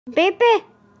Baby!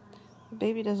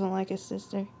 Baby doesn't like his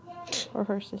sister. Or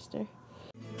her sister.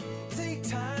 Take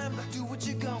time, do what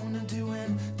you're gonna do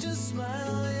and just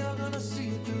smile, you're gonna see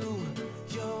it through.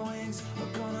 Your wings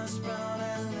are gonna sprout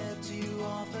and lift you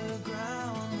off the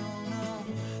ground. No, no.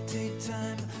 Take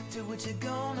time, do what you're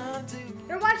gonna do.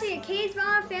 You're watching a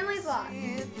Kittiesmama family vlog.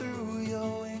 See it through.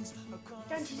 Your wings are gonna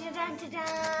Dun dun dun dun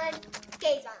dun.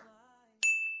 Kittiesmama.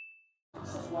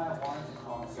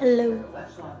 Hello.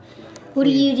 What are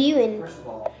you doing?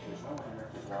 What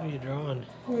are you drawing?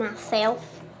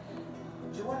 Myself.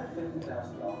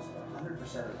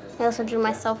 I also drew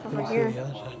myself over here. The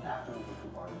other side.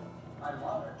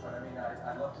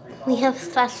 We have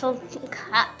special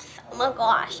cups. Oh my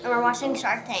gosh. And we're watching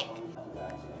Shark Tank.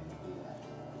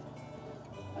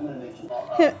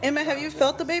 Emma, have you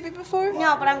felt the baby before?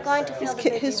 No, but I'm going to feel the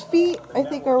baby. His feet, I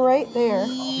think, are right there.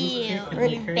 Ew.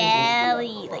 Right.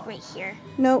 Belly. Like right here.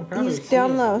 Nope, Probably he's see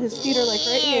down it. low. His feet are like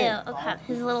right here. Ew. Okay.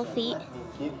 His little feet.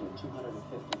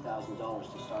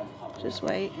 Just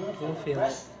wait. We'll feel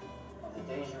it.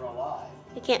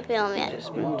 I can't feel him yet.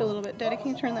 Just moved a little bit. Daddy, can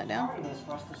you turn that down?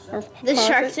 Or The pause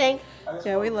Shark it? Tank.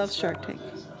 Yeah, we love Shark Tank.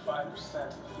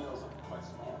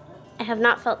 I have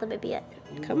not felt the baby yet.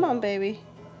 Come on, baby.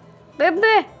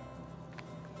 Baby.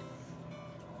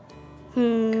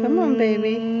 Come on,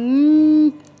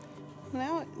 baby.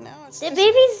 Now it's The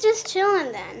baby's just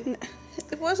chilling then.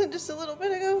 It wasn't just a little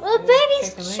bit ago. Well, the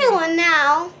baby's chilling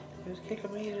now. He was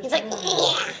kicking me. He's like,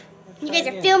 yeah. You guys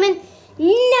are filming?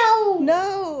 No.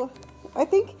 No. I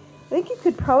think you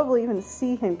could probably even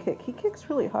see him kick. He kicks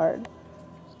really hard.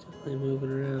 Definitely moving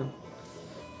around.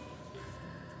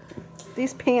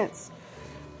 These pants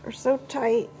are so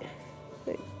tight.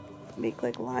 They make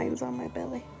like lines on my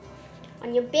belly.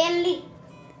 On your belly.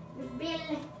 Your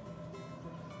belly.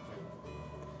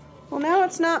 Well, now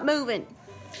it's not moving.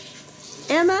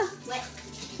 Emma, What?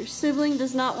 your sibling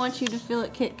does not want you to feel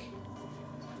it kick.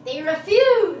 They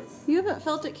refuse. You haven't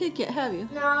felt it kick yet, have you?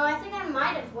 No, I think I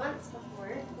might have once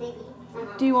before. Maybe.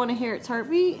 Do you want to hear its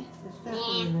heartbeat?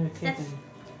 Nah, that's,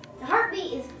 the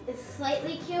heartbeat is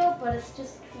slightly cute, but it's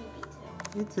just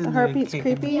creepy too. The heartbeat's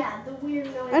creepy? Yeah, the weird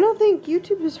noise. I don't think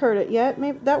YouTube has heard it yet.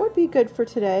 Maybe that would be good for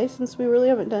today since we really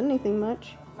haven't done anything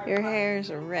much. Your hair is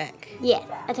a wreck. Yeah,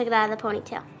 I took it out of the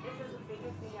ponytail.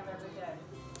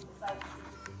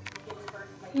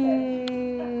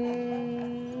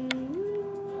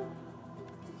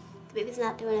 The baby's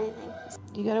not doing anything.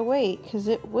 You gotta wait, because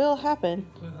it will happen.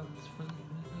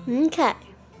 Okay.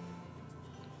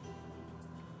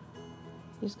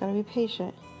 You just gotta be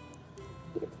patient.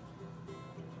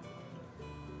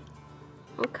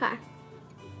 Okay.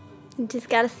 You just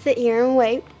gotta sit here and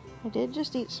wait. I did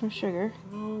just eat some sugar.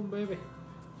 Oh, baby.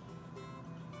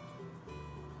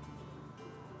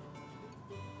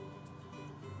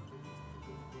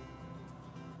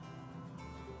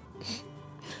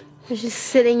 We're just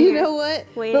sitting here. You know what?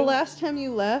 waiting. The last time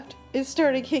you left, it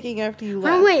started kicking after you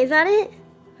left. Oh wait, is that it?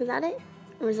 Was that it?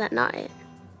 Or is that not it?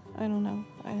 I don't know.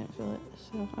 I didn't feel it,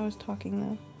 so I was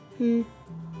talking though.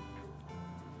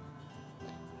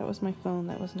 That was my phone.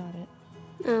 That was not it.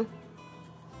 Oh.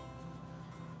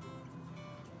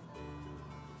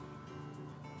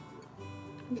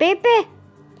 Baby!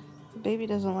 Baby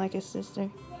doesn't like his sister.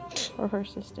 Or her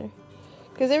sister.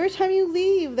 Because every time you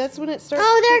leave, that's when it starts.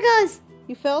 Oh, there it goes!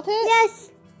 You felt it?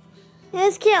 Yes!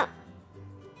 It's cute.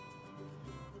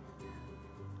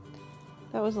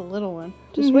 That was a little one.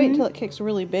 Just wait until it kicks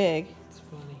really big. It's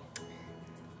funny.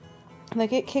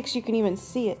 Like it kicks, you can even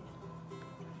see it.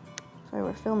 If I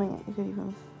were filming it, you could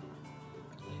even.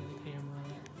 Play the camera.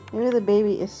 Maybe the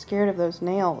baby is scared of those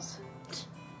nails.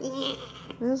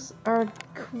 Those are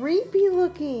creepy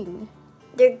looking.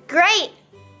 They're great!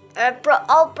 They're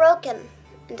all broken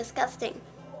and disgusting.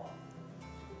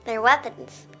 They're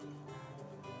weapons.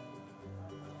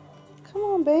 Come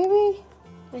on, baby.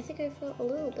 I think I felt a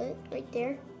little bit right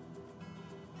there.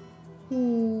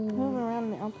 Move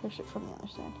around and I'll push it from the other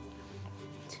side.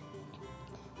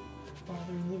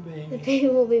 Bothering the The baby. baby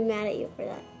will be mad at you for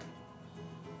that.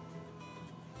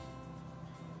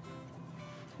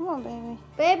 Come on, baby.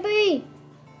 Baby!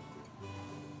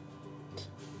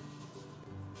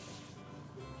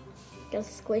 Go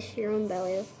squish your own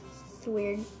belly. That's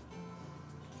weird.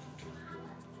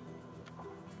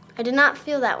 I did not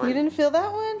feel that one. You didn't feel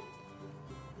that one?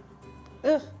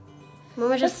 Ugh.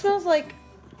 Mama It just smells like.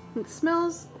 It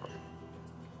smells.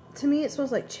 To me, it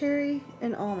smells like cherry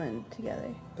and almond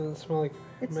together. Doesn't smell like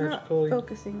It's magical, not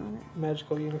focusing on it.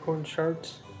 magical unicorn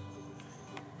sharks.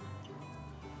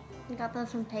 I got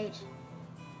those from Paige.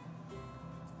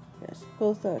 Yes,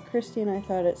 both Christy and I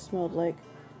thought it smelled like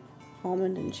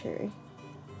almond and cherry.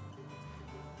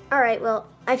 All right, well,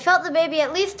 I felt the baby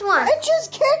at least once. I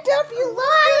just kicked after you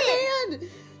left your hand.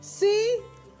 See?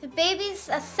 The baby's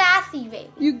a sassy baby.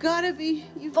 You gotta be.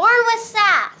 Born with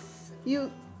sass.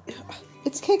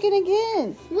 It's kicking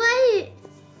again. What?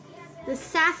 The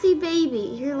sassy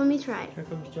baby. Here, let me try it. Here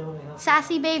comes Joey. Huh?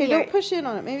 Sassy baby. Okay, don't push in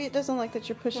on it. Maybe it doesn't like that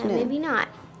you're pushing in. Maybe not.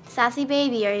 Sassy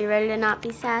baby, are you ready to not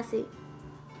be sassy?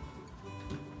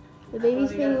 The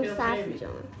baby's being sassy,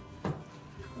 John.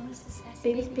 What is the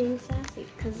sassy Baby's being sassy.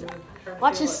 Because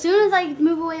watch, as soon as I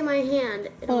move away my hand,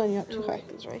 Hold on, you have too high.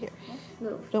 It's right here.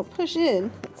 move. Don't push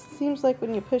in. It seems like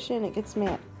when you push in, it gets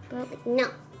mad. But no.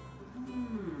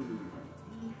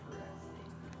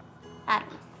 Adam.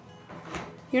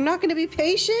 You're not going to be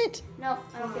patient? No,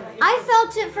 I don't feel it. I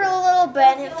felt it for a little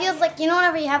bit, and it feels like, you know,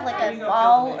 whenever you have like a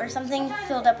ball or something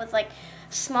filled up with like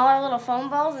smaller little foam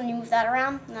balls and you move that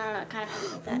around? No, it kind of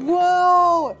feels like that.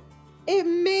 Whoa! It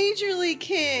majorly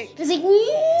kicked. It's like,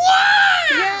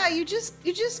 yeah! Yeah, you just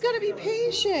got to be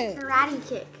patient. Karate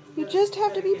kick. You just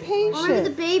have to be Or maybe the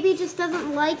patient. baby just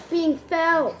doesn't like being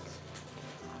felt.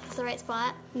 It's the right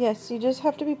spot. Yes, you just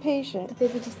have to be patient. The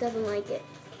baby just doesn't like it.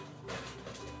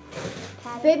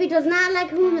 The baby does not like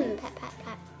humans. Pat, pat,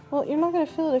 pat. Well, you're not going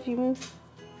to feel it if you move.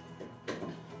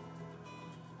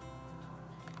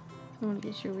 I want to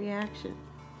get your reaction.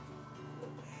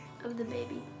 Of the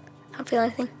baby. I don't feel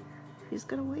anything. He's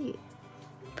going to wait.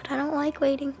 But I don't like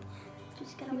waiting.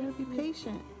 Just gotta You wait got to be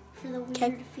patient. for the weird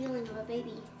Okay. feeling of a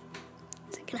baby.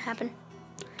 Is it gonna happen?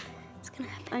 It's gonna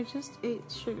happen. I just ate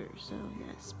sugar, so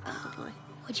yes, probably.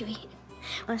 What'd you eat?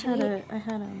 I had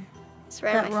It's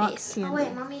right that on my rock face. candy, Oh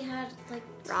wait, mommy had like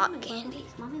Rock cinnamon candy.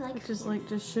 cookies. Mommy likes which is like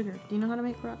just sugar. Do you know how to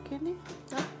make rock candy?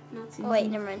 No, it's Oh, wait,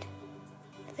 never mind.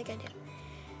 I think I do.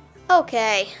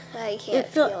 Okay, I can't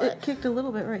feel it. It kicked a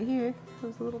little bit right here. It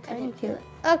was a little I tiny didn't feel kick.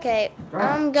 it. Okay,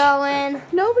 I'm going.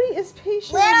 Nobody is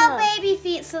patient little enough. baby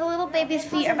feet. So the little baby's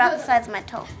feet are about the size of my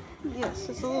toe. Yes,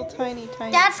 it's a little tiny.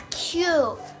 That's cute.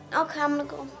 Okay, I'm gonna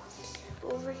go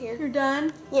over here. You're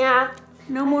done? Yeah.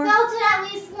 No I more? felt it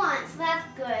at least once. That's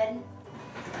good.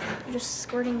 You're just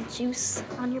squirting juice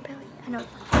on your belly. I know.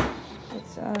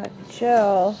 It's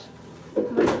gel.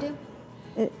 What'd you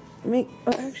do?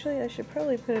 Actually, I should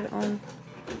probably put it on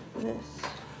this.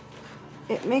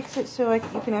 It makes it so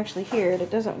you can actually hear it. It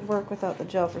doesn't work without the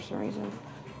gel for some reason.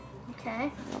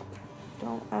 Okay.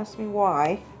 Don't ask me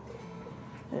why.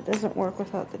 It doesn't work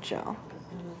without the gel.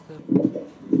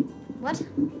 What?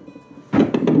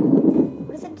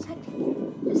 What is it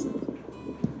detecting? Just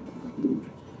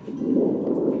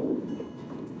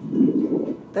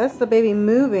That's the baby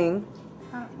moving.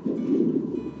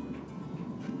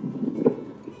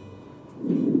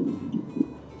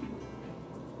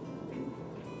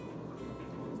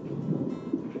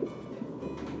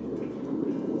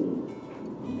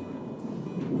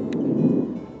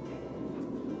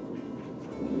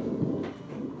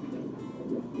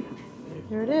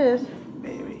 There it is.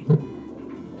 Baby.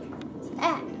 what's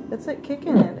that? That's it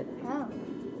kicking at it. Oh.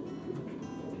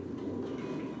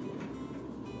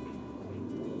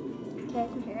 Okay, I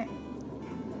can hear it.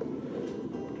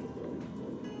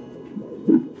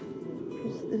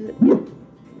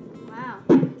 Wow.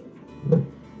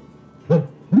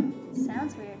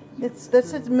 Sounds weird.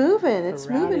 It's moving. It's A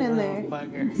rowdy moving in little there.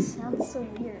 bugger. Sounds so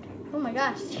weird. Oh my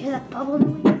gosh, did you hear that bubble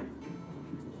noise?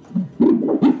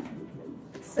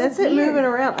 It's so That's it weird. moving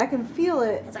around. I can feel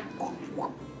it. It's like,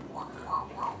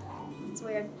 it's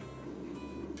weird.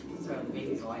 So the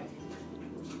baby's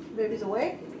awake. Baby's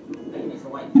awake? Baby's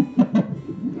awake.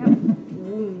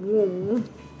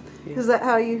 Is that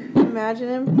how you imagine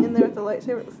him in there with the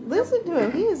lightsaber? Listen to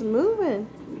him. He is moving.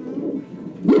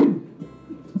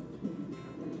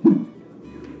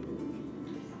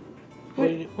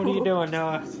 What are you doing,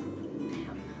 Noah?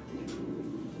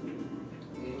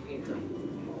 Eating pizza.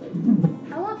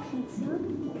 I want pizza. I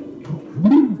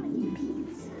want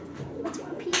pizza. Let's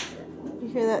want pizza. You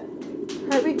hear that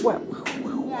heartbeat? What?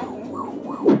 Yeah, I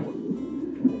hear it.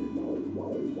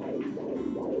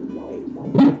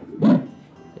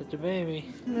 It's a baby.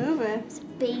 Moving. There's a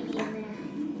baby in there.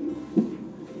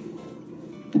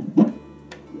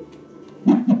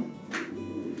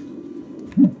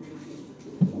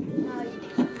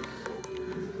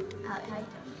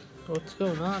 What's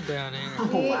going on down here?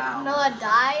 Noah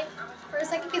died for a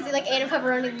second because he like ate a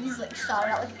pepperoni and he just like shot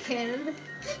it out like a cannon.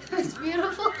 It was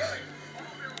beautiful. Okay.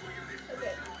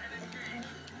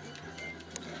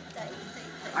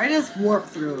 I just warped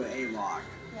through a log.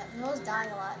 Yeah, Noah's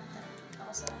dying a lot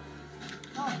also.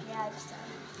 Oh yeah, I just died.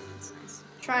 It's nice.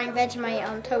 Trying Vegemite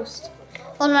on toast.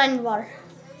 Hold on, I need water.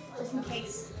 Just in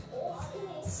case.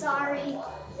 Sorry.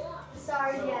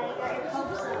 Sorry, Daddy, I got your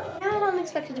hopes up. I don't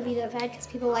expect it to be that bad because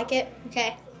people like it.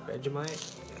 Okay.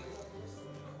 Vegemite.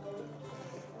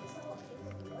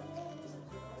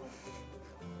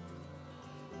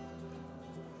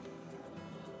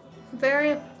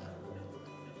 Very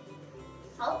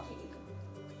Salty.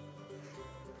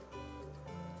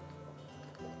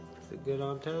 Is it good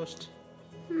on toast?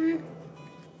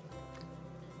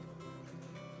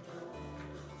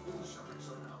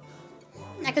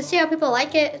 I can see how people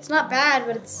like it. It's not bad,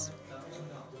 but it's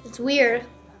weird.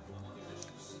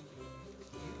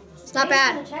 It's not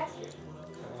bad.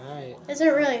 Alright. It isn't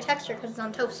really a texture because it's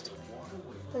on toast.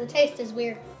 But the taste is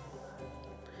weird.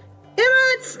 Emma,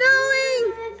 it's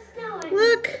snowing! It's snowing.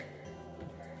 Look!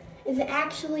 Is it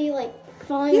actually like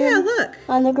falling Yeah, look.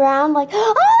 on the ground? Like,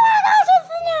 oh my gosh, it's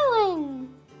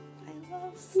snowing! I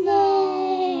love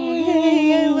snow. Yay!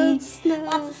 Yay, I love snow.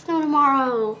 Lots of snow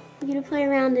tomorrow. We get to play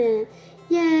around in it.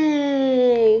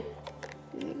 Yay! I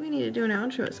think we need to do an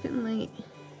outro. It's getting late.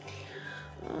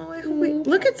 Oh, I hope we...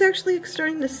 Look, it's actually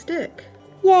starting to stick.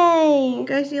 Yay!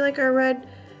 Guys, do you like our red...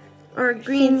 Our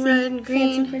green, red,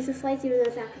 green? Fancy Christmas lights, even though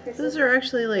it's after Christmas. Those are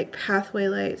actually like pathway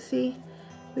lights. See?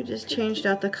 We just changed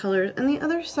out the colors. And the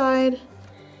other side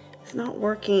is not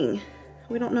working.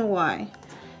 We don't know why.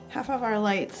 Half of our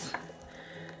lights.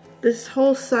 This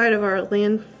whole side of our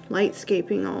land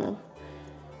lightscaping all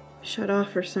shut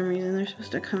off for some reason. They're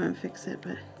supposed to come and fix it,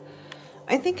 but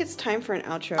I think it's time for an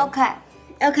outro. Okay.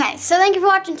 Okay, so thank you for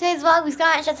watching today's vlog. Please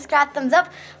comment, share, subscribe, thumbs up.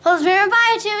 Please remember,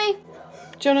 bye, Chewy.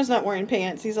 Jonah's not wearing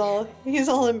pants. He's all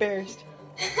embarrassed.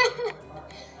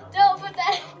 Don't put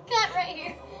that cut right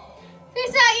here.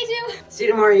 Peace out, YouTube. See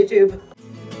you tomorrow, YouTube.